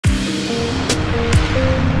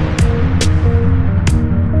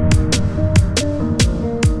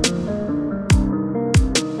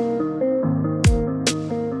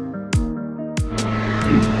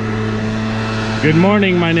Good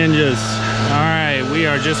morning, my ninjas. All right, we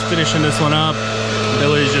are just finishing this one up.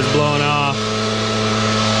 Billy's just blowing off.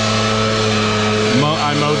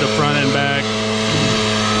 I mowed the front and back.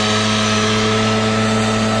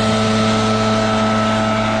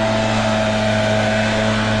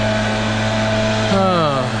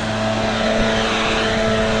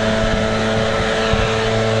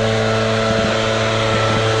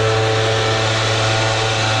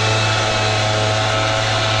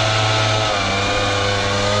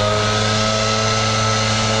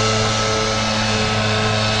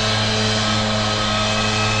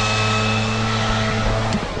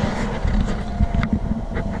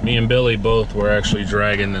 Me and Billy both were actually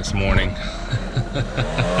dragging this morning.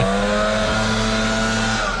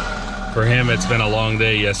 For him, it's been a long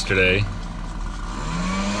day yesterday.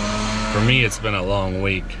 For me, it's been a long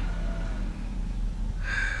week.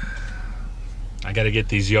 I gotta get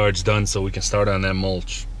these yards done so we can start on that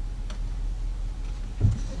mulch.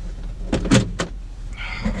 I'm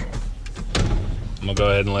gonna go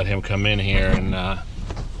ahead and let him come in here and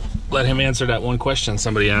let him answer that one question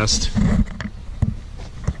somebody asked.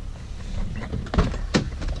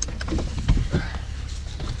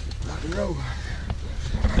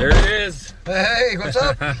 There it is. Hey, what's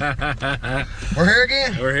up? We're here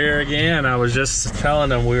again? We're here again. I was just telling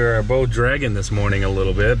them we were both dragging this morning a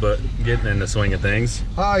little bit, but getting in the swing of things.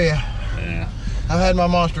 Oh, yeah. Yeah. I've had my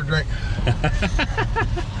monster drink.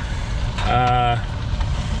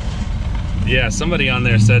 Yeah, somebody on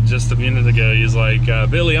there said just a minute ago, he's like,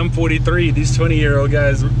 Billy, I'm 43. These 20-year-old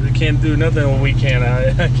guys can't do nothing when we can.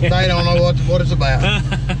 I can't. They don't know what it's about.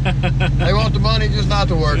 They want the money, just not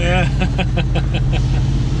to work. Yeah.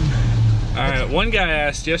 All right, one guy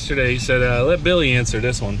asked yesterday, he said, let Billy answer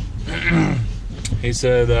this one. He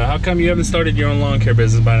said, how come you haven't started your own lawn care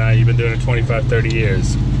business by now? You've been doing it 25, 30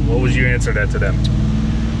 years. What would you answer that to them?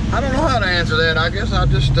 I don't know how to answer that. I guess I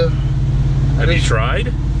just... Have you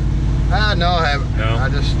tried? No, I haven't. No?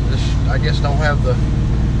 I guess don't have the...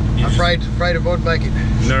 I'm afraid I won't make it.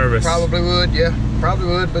 Nervous? Probably would, yeah. Probably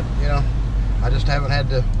would, but, you know, I just haven't had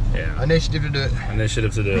the initiative to do it.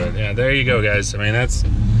 Initiative to do it. Yeah, there you go, guys. I mean, that's...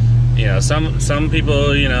 You know, some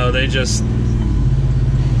people, you know, they just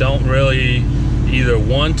don't really either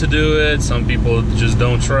want to do it. Some people just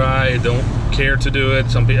don't try, don't care to do it.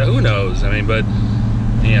 Some people, who knows? I mean, but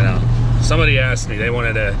you know, somebody asked me. They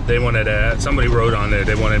wanted to. Somebody wrote on there.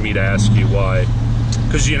 They wanted me to ask you why,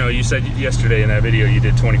 because you know, you said yesterday in that video you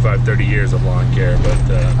did 25, 30 years of lawn care, but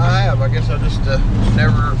I have. I guess I just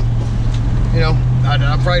never. You know,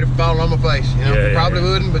 I'm afraid of falling on my face. You know, probably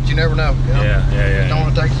wouldn't, but you never know. You know? Yeah. Don't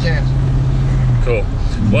want to take a chance. Cool.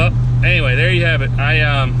 Well, anyway, there you have it.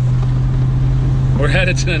 We're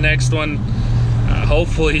headed to the next one.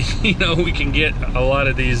 Hopefully, you know, we can get a lot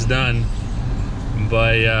of these done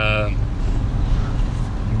by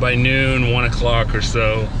noon, 1 o'clock or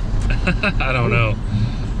so. I don't know.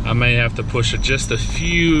 I may have to push it just a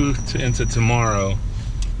few into tomorrow.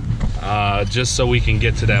 Just so we can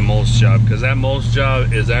get to that mulch job, because that mulch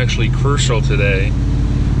job is actually crucial today,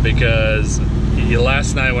 because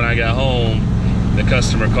last night when I got home, the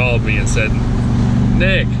customer called me and said,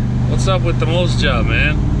 Nick, what's up with the mulch job,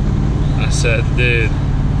 man? I said, dude,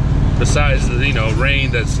 besides the, you know, rain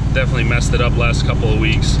that's definitely messed it up last couple of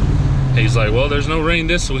weeks. He's like, well, there's no rain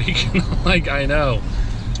this week. I'm like, I know.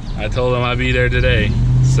 I told him I'd be there today.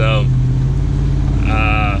 So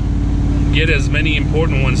get as many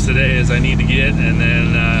important ones today as I need to get, and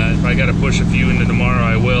then if I got to push a few into tomorrow,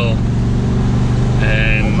 I will.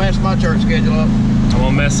 And Don't mess my church schedule up. I'm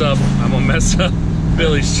gonna mess up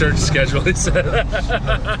Billy's church schedule. He said.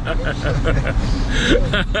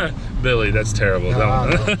 Billy, that's terrible. No, I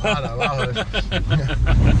know.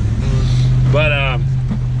 But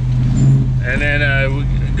and then we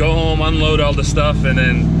go home, unload all the stuff, and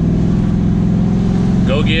then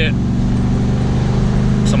go get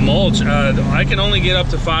some mulch. I can only get up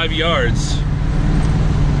to 5 yards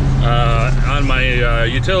on my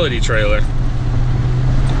utility trailer,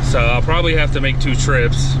 so I'll probably have to make 2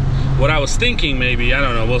 trips. What I was thinking, maybe, I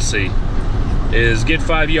don't know, we'll see, is get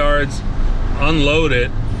 5 yards, unload it,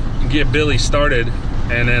 get Billy started,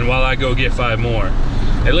 and then while I go get 5 more.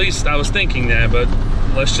 At least I was thinking that, but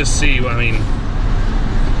let's just see. I mean,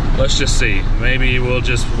 let's just see. Maybe we'll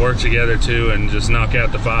just work together too and just knock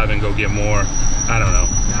out the 5 and go get more. I don't know.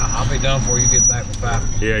 I'll be done before you get back with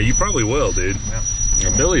 5. Yeah, you probably will, dude.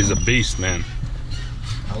 Yeah. Billy's a beast, man.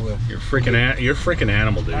 I will. You're freaking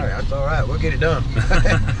animal, dude. All right, that's all right. We'll get it done. We'll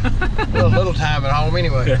have a little time at home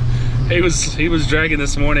anyway. He was dragging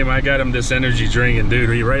this morning. I got him this energy drink, and dude,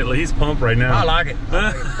 he's pumped right now. I like it.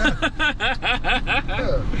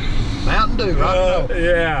 Mountain Dew, right?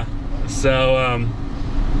 Yeah. So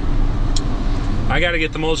I got to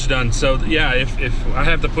get the mulch done. So yeah, if I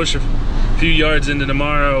have to push a few yards into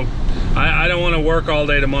tomorrow, I don't want to work all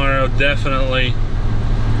day tomorrow. Definitely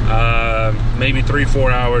maybe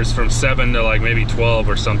 3-4 hours from 7 to like maybe 12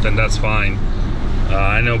 or something. That's fine.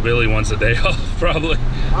 I know Billy wants a day off probably.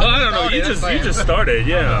 I don't know. You just started.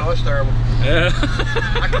 Yeah. Oh, it's terrible. Yeah.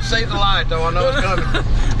 I can see the light though. I know it's coming.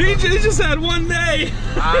 he just had one day.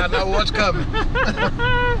 I know what's coming.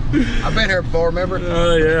 I've been here before, remember?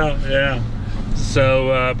 Oh yeah.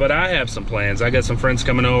 So, but I have some plans. I got some friends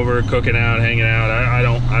coming over, cooking out, hanging out. I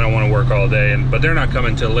don't want to work all day, but they're not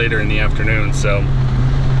coming till later in the afternoon. So,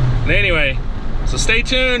 and anyway, so stay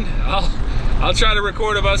tuned. I'll try to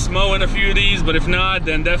record of us mowing a few of these, but if not,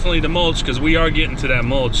 then definitely the mulch, because we are getting to that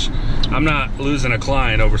mulch. I'm not losing a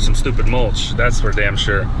client over some stupid mulch. That's for damn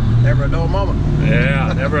sure. Never a dull moment.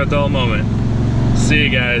 Yeah, never a dull moment. See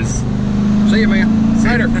you guys. See you, man.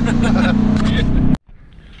 Later.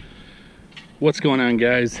 What's going on,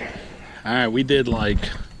 guys? All right, we did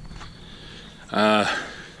like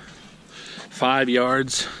 5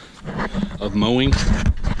 yards of mowing.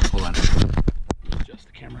 Hold on, adjust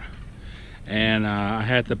the camera. And I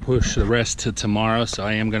had to push the rest to tomorrow, so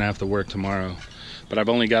I am gonna have to work tomorrow. But I've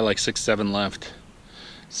only got like 6-7 left,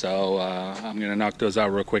 so I'm gonna knock those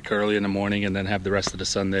out real quick early in the morning, and then have the rest of the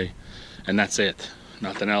Sunday, and that's it.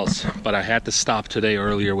 Nothing else. But I had to stop today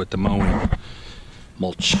earlier with the mowing,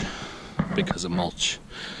 mulch, because of mulch.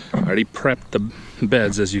 I already prepped the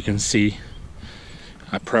beds, as you can see.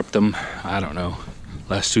 I prepped them, I don't know,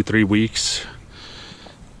 last 2-3 weeks.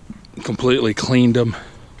 Completely cleaned them,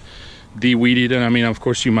 de-weeded it. I mean, of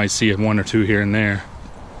course you might see 1 or 2 here and there.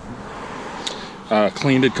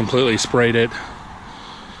 Cleaned it completely, sprayed it.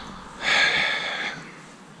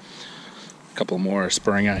 A couple more are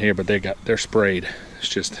spraying out here, but they're sprayed. It's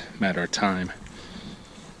just a matter of time.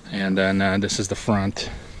 And then this is the front.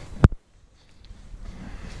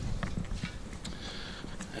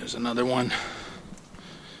 There's another one.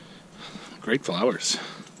 Great flowers.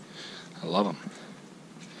 I love them.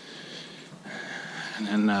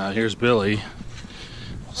 And then here's Billy.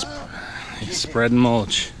 He's spreading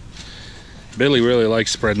mulch. Billy really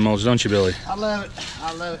likes spreading mulch, don't you, Billy? I love it.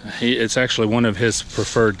 I love it. It's actually one of his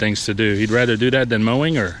preferred things to do. He'd rather do that than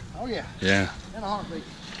mowing, or? Oh yeah. Yeah. In a heartbeat.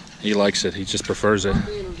 He likes it. He just prefers it.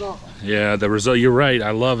 Yeah, the result. You're right.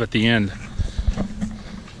 I love at the end.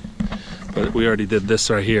 But we already did this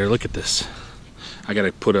right here. Look at this. I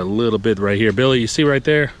gotta put a little bit right here. Billy, you see right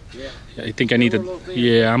there? Yeah. I think I need to.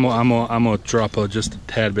 Yeah, I'm gonna drop just a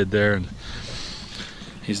tad bit there, and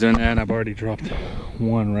he's doing that. And I've already dropped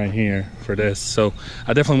one right here for this. So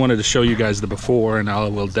I definitely wanted to show you guys the before, and I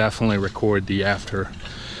will definitely record the after.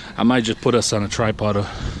 I might just put us on a tripod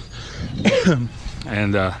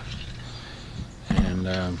and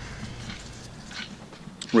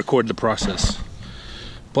record the process.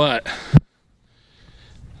 But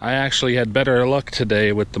I actually had better luck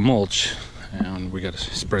today with the mulch, and we got to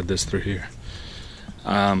spread this through here.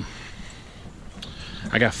 I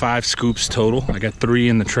got 5 scoops total. I got 3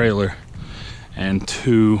 in the trailer and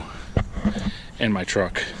 2 in my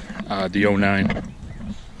truck, the 09.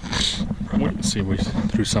 Let's see, we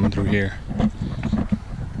threw some through here.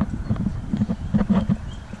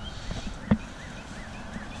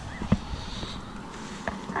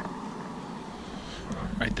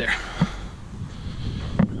 Right there.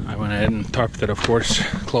 I went ahead and tarped it, of course,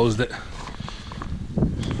 closed it,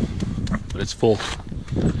 but it's full.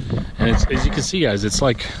 And it's, as you can see, guys, it's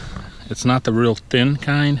like, it's not the real thin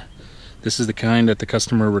kind. This is the kind that the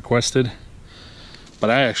customer requested, but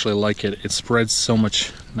I actually like it. It spreads so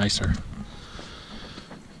much nicer.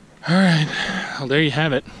 All right, well, there you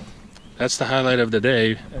have it. That's the highlight of the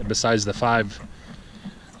day, besides the 5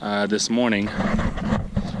 this morning.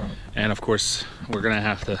 And of course, we're gonna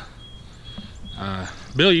have to.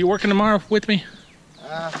 Bill, you working tomorrow with me?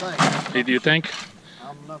 I think. Do you think?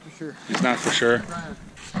 I'm not for sure. He's not for sure.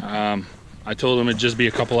 I told him it'd just be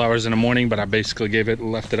a couple hours in the morning, but I basically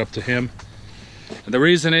left it up to him. And the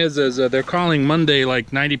reason is they're calling Monday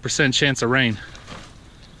like 90% chance of rain.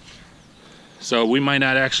 So we might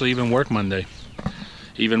not actually even work Monday.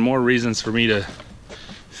 Even more reasons for me to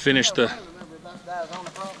finish the.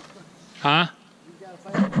 Huh?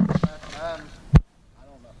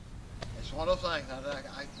 One of those things.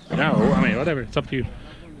 No, I mean, whatever. It's up to you.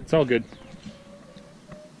 It's all good.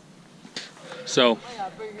 So,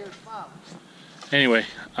 anyway,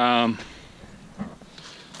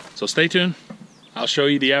 so stay tuned. I'll show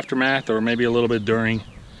you the aftermath, or maybe a little bit during.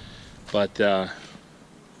 But I'm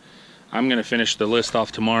gonna finish the list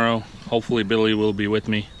off tomorrow. Hopefully, Billy will be with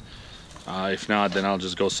me. If not, then I'll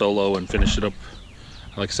just go solo and finish it up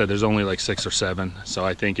Like I said, there's only like 6 or 7. So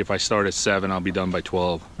I think if I start at 7, I'll be done by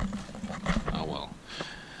 12. Oh well.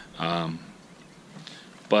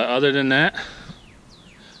 But other than that,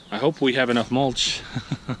 I hope we have enough mulch.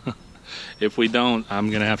 If we don't, I'm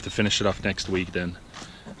gonna have to finish it off next week then.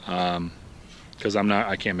 Because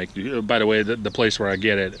I can't make, by the way, the place where I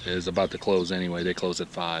get it is about to close anyway. They close at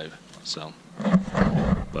 5, so.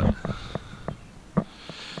 But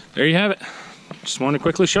there you have it. Just want to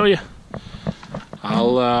quickly show you.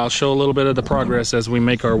 I'll show a little bit of the progress as we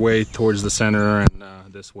make our way towards the center, and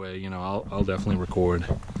this way, you know, I'll definitely record,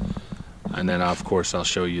 and then of course I'll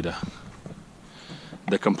show you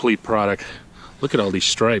the complete product. Look at all these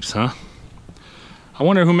stripes, huh? I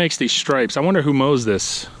wonder who makes these stripes. I wonder who mows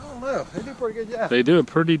this. I don't know. They do a pretty good job. They do a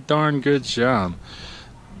pretty darn good job.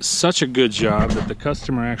 Such a good job that the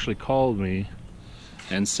customer actually called me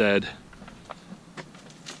and said,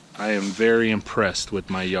 I am very impressed with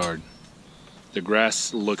my yard. The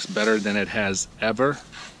grass looks better than it has ever,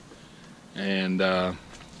 and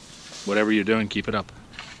whatever you're doing, keep it up.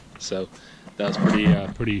 So that was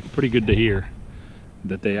pretty good to hear,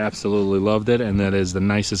 that they absolutely loved it, and that is the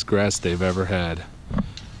nicest grass they've ever had.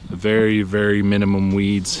 Very, very minimum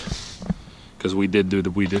weeds, because we did do the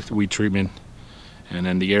weed treatment, and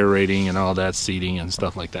then the aerating and all that, seeding and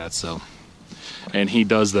stuff like that. So, and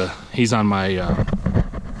he's on my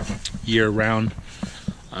year-round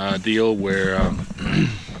deal where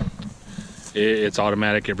it's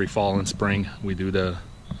automatic every fall and spring. We do the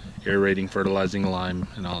aerating, fertilizing, lime,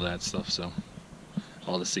 and all that stuff. So,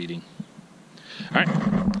 all the seeding. All right,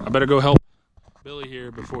 I better go help Billy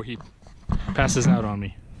here before he passes out on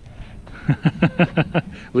me. At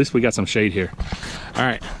least we got some shade here. All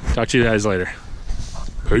right, talk to you guys later.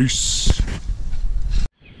 Peace.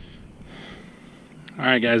 All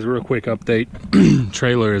right, guys, real quick update.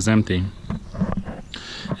 Trailer is empty,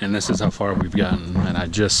 and this is how far we've gotten. And I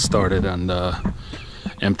just started on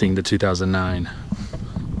emptying the 2009.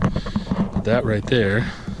 But that right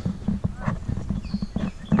there.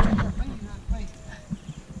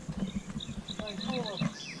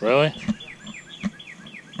 Really?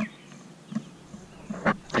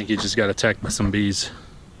 I think you just got attacked by some bees.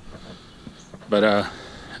 But and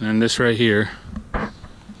then this right here,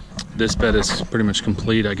 this bed is pretty much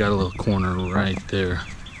complete. I got a little corner right there.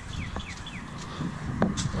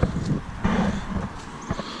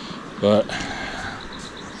 But,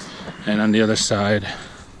 and on the other side,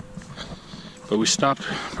 but we stopped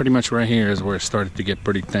pretty much right here is where it started to get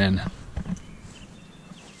pretty thin.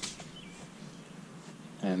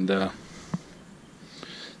 And there's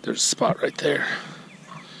a spot right there.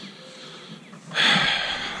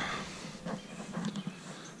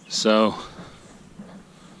 So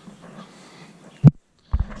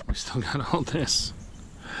we still got all this.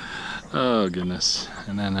 Oh goodness.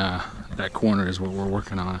 And then that corner is what we're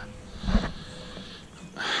working on.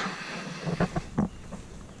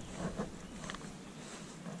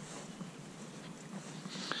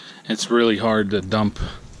 It's really hard to dump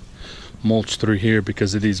mulch through here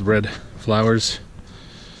because of these red flowers.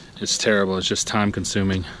 It's terrible. It's just time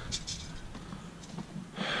consuming.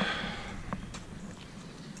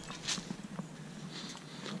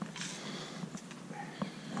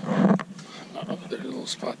 Oh, there's a little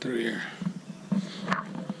spot through here.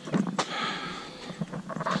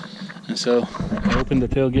 And so I opened the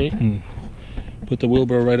tailgate and put the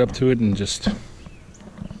wheelbarrow right up to it and just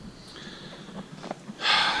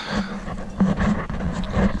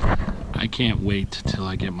I can't wait till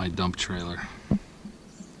I get my dump trailer.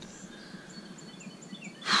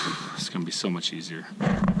 It's gonna be so much easier.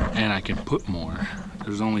 And I can put more.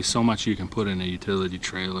 There's only so much you can put in a utility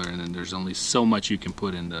trailer, and then there's only so much you can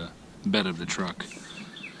put in the bed of the truck.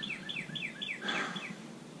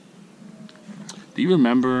 Do you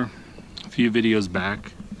remember a few videos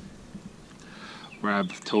back where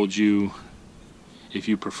I've told you if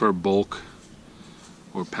you prefer bulk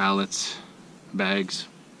or pallets, bags?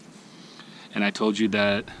 And I told you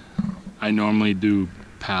that I normally do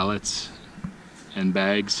pallets and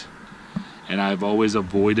bags, and I've always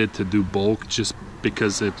avoided to do bulk just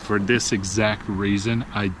because for this exact reason.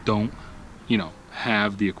 I don't,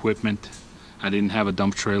 have the equipment. I didn't have a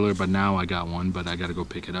dump trailer, but now I got one, but I gotta go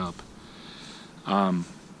pick it up. And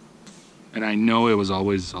I know it was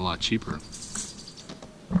always a lot cheaper,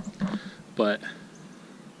 but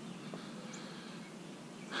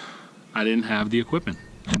I didn't have the equipment.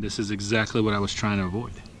 And this is exactly what I was trying to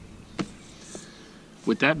avoid.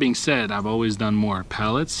 With that being said, I've always done more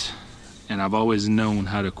pallets, and I've always known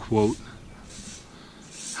how to quote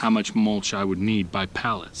how much mulch I would need by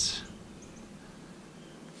pallets.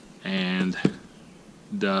 And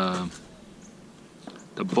the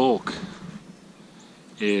bulk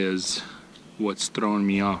is what's throwing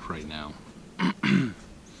me off right now.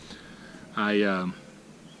 I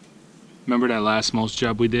remember that last mulch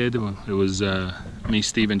job we did? It was me,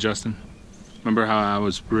 Steve, and Justin. Remember how I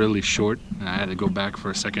was really short and I had to go back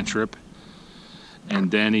for a second trip?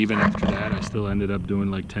 And then even after that, I still ended up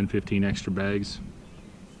doing like 10-15 extra bags.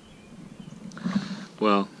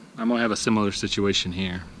 Well, I'm gonna have a similar situation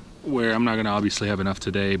here, where I'm not gonna obviously have enough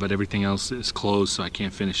today, but everything else is closed, so I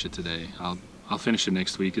can't finish it today. I'll finish it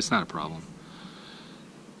next week. It's not a problem.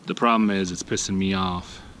 The problem is it's pissing me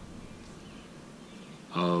off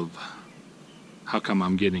of how come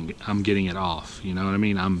I'm getting it off. You know what I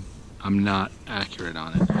mean? I'm not accurate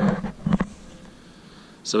on it.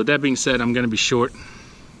 So with that being said, I'm gonna be short,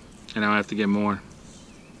 and I'll have to get more.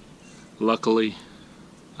 Luckily,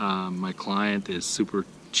 my client is super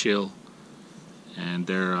chill, and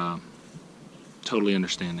they're totally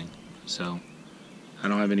understanding. So I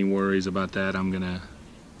don't have any worries about that.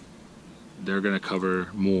 They're gonna cover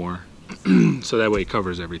more, so that way it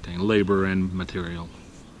covers everything, labor and material.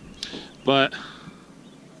 But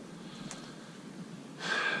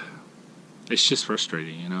it's just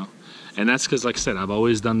frustrating, you know. And that's because, like I said, I've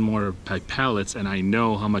always done more by pallets, and I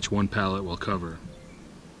know how much one pallet will cover,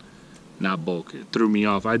 not bulk. It threw me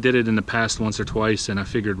off. I did it in the past once or twice, and I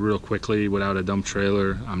figured real quickly, without a dump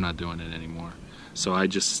trailer, I'm not doing it anymore. So I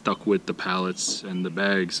just stuck with the pallets and the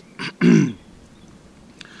bags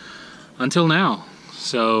until now.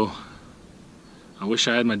 So I wish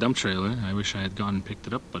I had my dump trailer. I wish I had gone and picked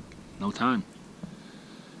it up, but no time.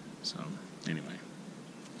 So anyway,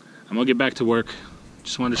 I'm gonna get back to work.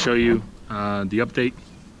 Just wanted to show you the update,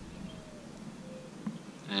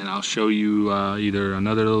 and I'll show you either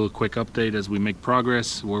another little quick update as we make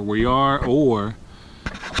progress where we are, or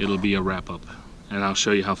it'll be a wrap-up, and I'll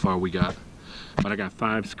show you how far we got. But I got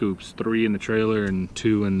 5 scoops, 3 in the trailer and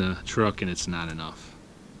 2 in the truck, and it's not enough.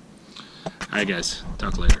 Alright guys,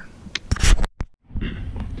 talk later.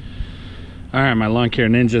 Alright, my lawn care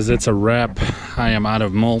ninjas, it's a wrap. I am out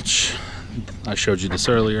of mulch. I showed you this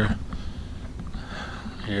earlier.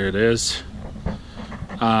 Here it is.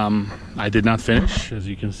 I did not finish, as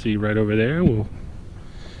you can see right over there. We'll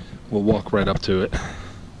walk right up to it.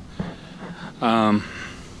 I'm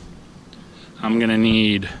gonna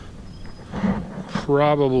need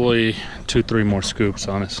probably 2-3 more scoops,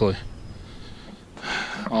 honestly.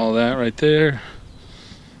 All that right there.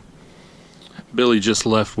 Billy just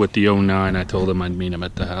left with the 09. I told him I'd meet him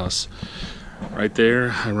at the house. Right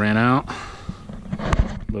there, I ran out.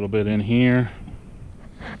 A little bit in here.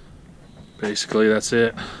 Basically, that's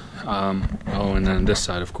it. Oh, and then this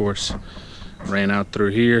side, of course. Ran out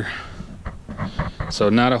through here. So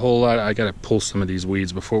not a whole lot. I gotta pull some of these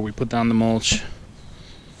weeds before we put down the mulch.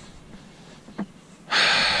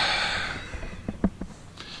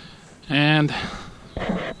 And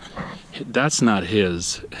that's not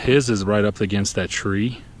his. His is right up against that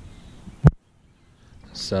tree.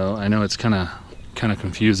 So I know it's kind of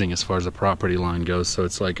confusing as far as the property line goes. So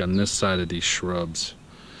it's like on this side of these shrubs,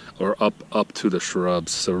 or up to the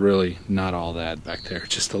shrubs. So really not all that back there,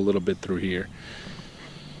 just a little bit through here.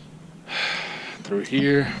 Through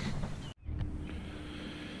here.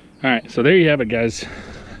 All right, so there you have it, guys.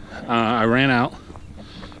 I ran out.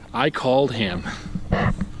 I called him.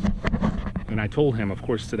 And I told him, of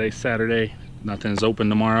course, today's Saturday, nothing's open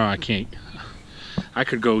tomorrow. I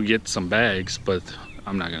could go get some bags, but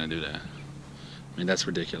I'm not gonna do that. I mean, that's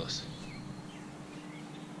ridiculous.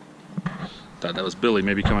 Thought that was Billy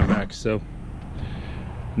maybe coming back. So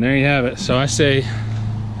and there you have it. So I say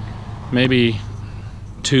maybe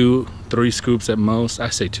 2-3 scoops at most. I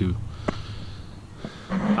say 2.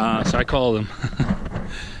 So I called him.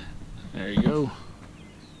 There you go.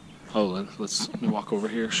 Oh, let me walk over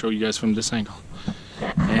here, show you guys from this angle.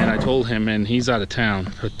 And I told him, and he's out of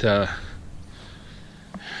town, but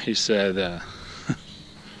he said,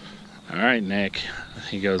 all right, Nick.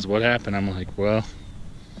 He goes, what happened? I'm like, well,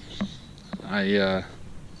 I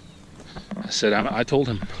said, I told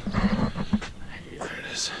him. Hey, there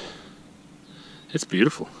it is. It's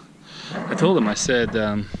beautiful. I told him, I said,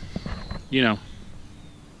 you know,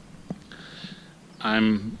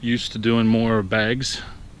 I'm used to doing more bags,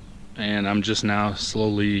 and I'm just now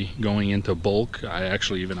slowly going into bulk. I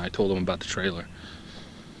told him about the trailer.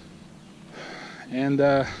 And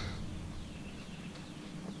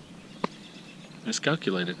it's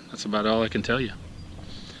calculated. That's about all I can tell you.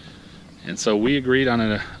 And so we agreed on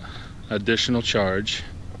an additional charge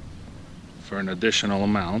for an additional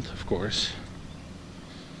amount, of course.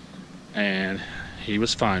 And he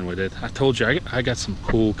was fine with it. I told you, I got some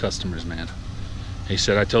cool customers, man. He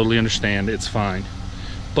said, I totally understand, it's fine.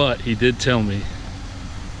 But he did tell me,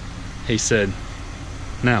 he said,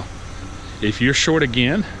 Now, if you're short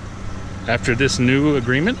again after this new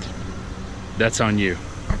agreement, that's on you.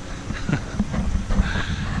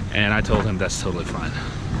 And I told him that's totally fine.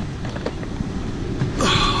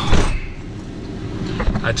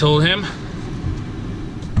 I told him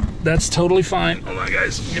that's totally fine. Hold on,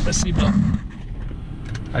 guys, get my seatbelt.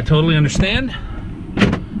 I totally understand.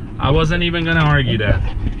 I wasn't even gonna argue that.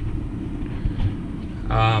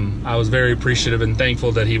 I was very appreciative and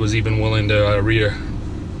thankful that he was even willing to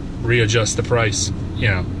readjust the price. You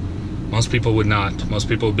know, most people would not. Most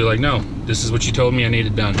people would be like, no, this is what you told me I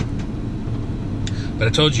needed done. But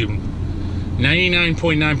I told you,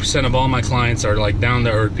 99.9% of all my clients are like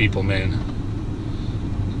down-to-earth people, man.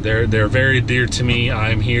 They're very dear to me.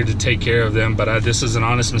 I'm here to take care of them, but this is an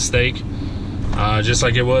honest mistake. Just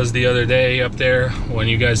like it was the other day up there when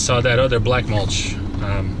you guys saw that other black mulch.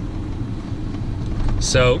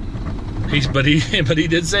 But he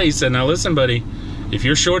did say, he said, now listen, buddy, if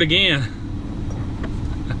you're short again,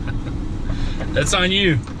 that's on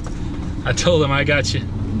you. I told him I got you,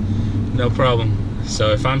 no problem.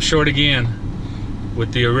 So if I'm short again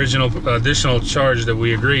with the original additional charge that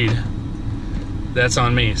we agreed, that's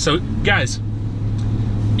on me. So guys,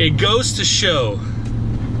 it goes to show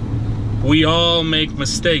we all make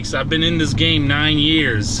mistakes. I've been in this game 9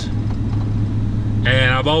 years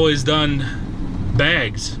and I've always done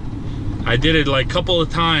bags. I did it like a couple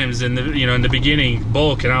of times in the beginning,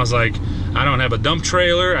 bulk, and I was like, I don't have a dump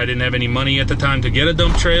trailer. I didn't have any money at the time to get a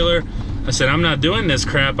dump trailer. I said, I'm not doing this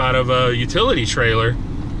crap out of a utility trailer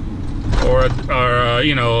or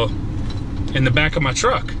you know, in the back of my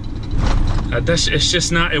truck. It's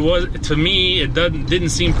just not, it was, to me, it didn't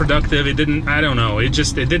seem productive. It didn't, I don't know, it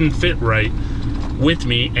didn't fit right with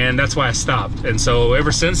me, and that's why I stopped. And so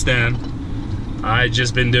ever since then, I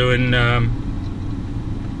just been doing,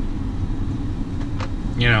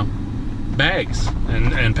 you know, bags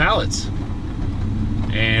and pallets.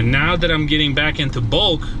 And now that I'm getting back into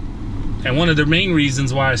bulk, and one of the main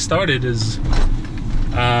reasons why I started is,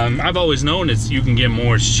 I've always known you can get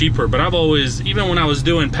more, it's cheaper, but I've always, even when I was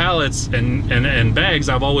doing pallets and bags,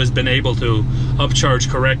 I've always been able to upcharge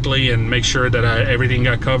correctly and make sure that everything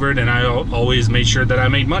got covered, and I always made sure that I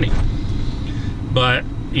made money. But,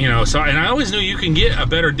 you know, and I always knew you can get a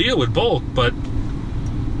better deal with bulk, but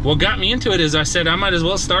what got me into it is I said I might as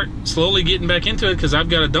well start slowly getting back into it because I've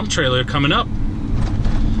got a dump trailer coming up.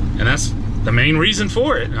 And that's the main reason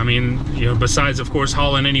for it. I mean, you know, besides of course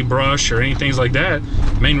hauling any brush or any things like that,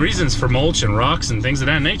 main reasons for mulch and rocks and things of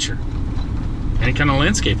that nature, any kind of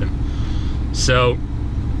landscaping. So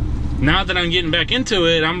now that I'm getting back into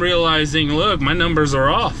it, I'm realizing, look, my numbers are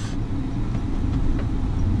off.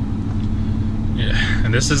 Yeah,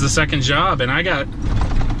 and this is the second job, and I got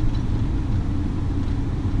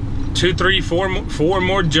 2, 3, 4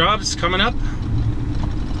 more jobs coming up.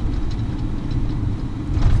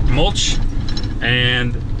 Mulch.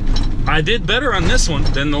 And I did better on this one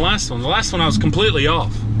than the last one. The last one I was completely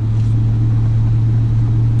off.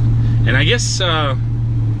 And I guess a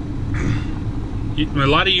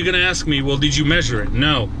lot of you are gonna ask me, well, did you measure it?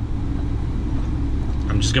 No.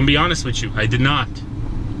 I'm just gonna be honest with you, I did not.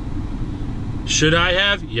 Should I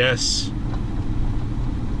have? Yes.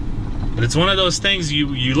 But it's one of those things,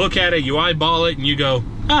 you look at it, you eyeball it, and you go,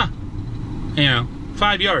 you know,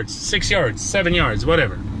 5 yards, 6 yards, 7 yards,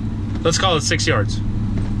 whatever. Let's call it 6 yards.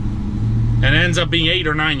 And it ends up being 8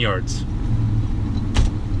 or 9 yards.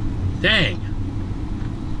 Dang.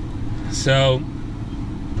 So,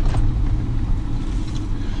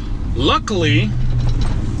 luckily,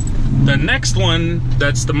 the next one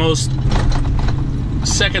that's the most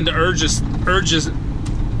second to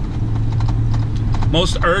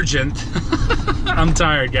most urgent. I'm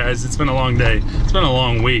tired, guys. It's been a long day. It's been a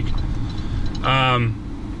long week.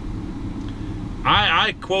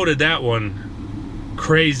 I quoted that one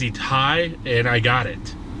crazy high, and I got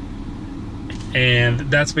it.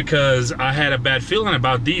 And that's because I had a bad feeling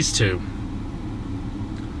about these two.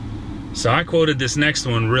 So I quoted this next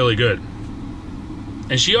one really good.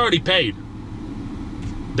 And she already paid.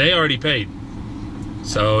 They already paid.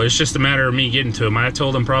 So it's just a matter of me getting to them. I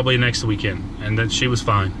told them probably next weekend, and then she was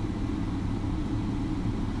fine.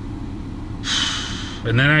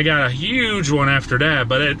 And then I got a huge one after that.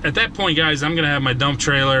 But at that point, guys, I'm going to have my dump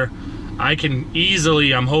trailer. I can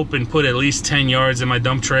easily, I'm hoping, put at least 10 yards in my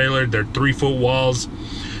dump trailer. They're 3-foot walls.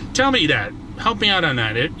 Tell me that. Help me out on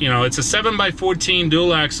that. You know, it's a 7x14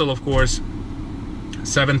 dual axle, of course.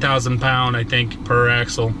 7,000 pound, I think, per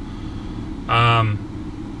axle.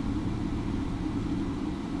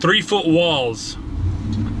 3-foot walls.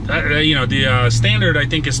 You know, the standard, I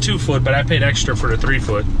think, is 2 foot, but I paid extra for the 3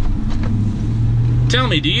 foot. Tell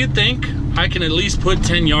me, do you think I can at least put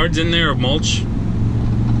 10 yards in there of mulch?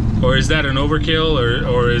 Or is that an overkill,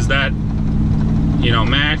 or is that, you know,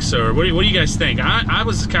 max? Or what do you guys think? I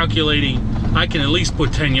was calculating I can at least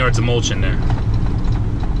put 10 yards of mulch in there.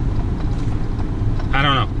 I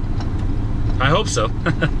don't know. I hope so.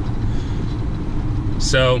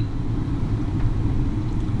 So,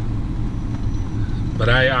 but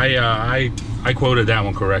I quoted that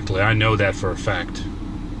one correctly. I know that for a fact.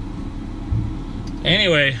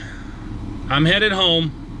 Anyway, I'm headed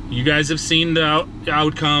home. You guys have seen the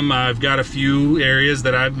outcome. I've got a few areas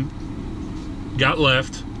that I've got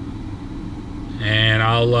left, and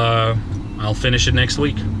I'll finish it next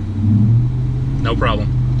week. No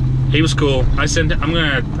problem. He was cool. I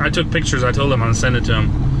took pictures. I told him I'm gonna send it to him,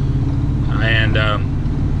 and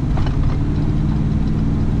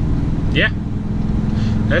yeah,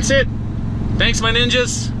 that's it. Thanks, my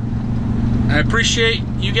ninjas. I appreciate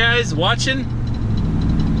you guys watching.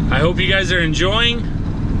 I hope you guys are enjoying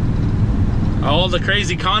all the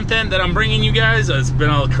crazy content that I'm bringing you guys. It's been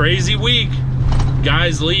a crazy week.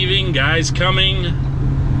 Guys leaving, guys coming.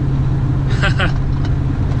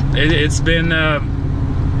 It's been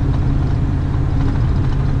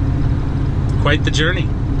quite the journey.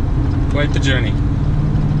 Quite the journey.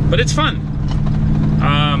 But it's fun.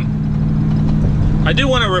 I do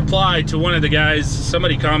want to reply to one of the guys.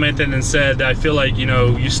 Somebody commented and said, I feel like, you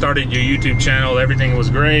know, you started your YouTube channel, everything was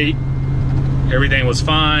great, everything was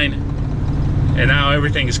fine, and now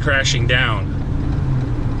everything is crashing down.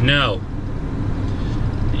 No.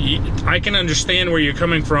 I can understand where you're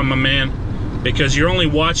coming from, my man, because you're only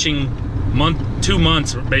watching 2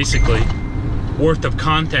 months, basically, worth of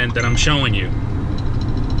content that I'm showing you.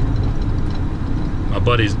 My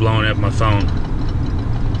buddy's blowing up my phone.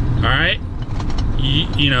 Alright?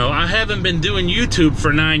 You know, I haven't been doing YouTube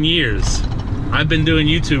for 9 years. I've been doing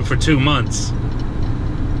YouTube for 2 months.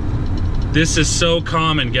 This is so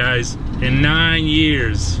common, guys. In 9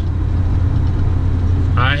 years,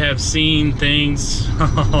 I have seen things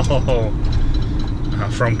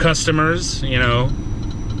from customers, you know,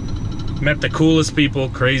 met the coolest people,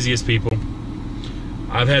 craziest people.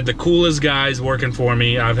 I've had the coolest guys working for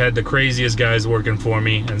me. I've had the craziest guys working for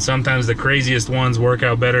me. And sometimes the craziest ones work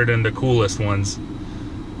out better than the coolest ones.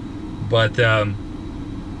 But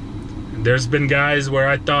there's been guys where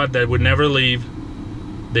I thought that would never leave.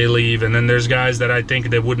 They leave. And then there's guys that I think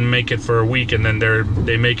that wouldn't make it for a week, and then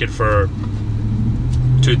they make it for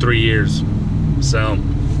 2-3 years. So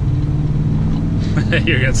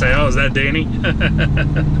you're gonna say, oh, is that Danny?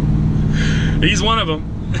 He's one of them.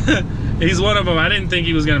 He's one of them. I didn't think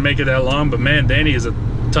he was gonna make it that long, but man, Danny is a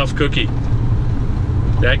tough cookie.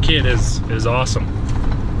 That kid is awesome.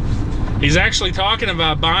 He's actually talking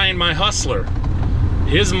about buying my Hustler.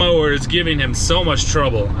 His mower is giving him so much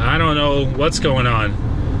trouble. I don't know what's going on.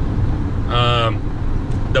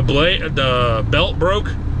 The belt broke,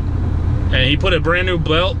 and he put a brand new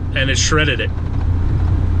belt and it shredded it.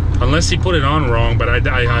 Unless he put it on wrong, but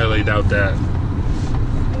I highly doubt that.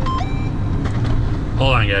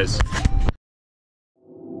 Hold on, guys.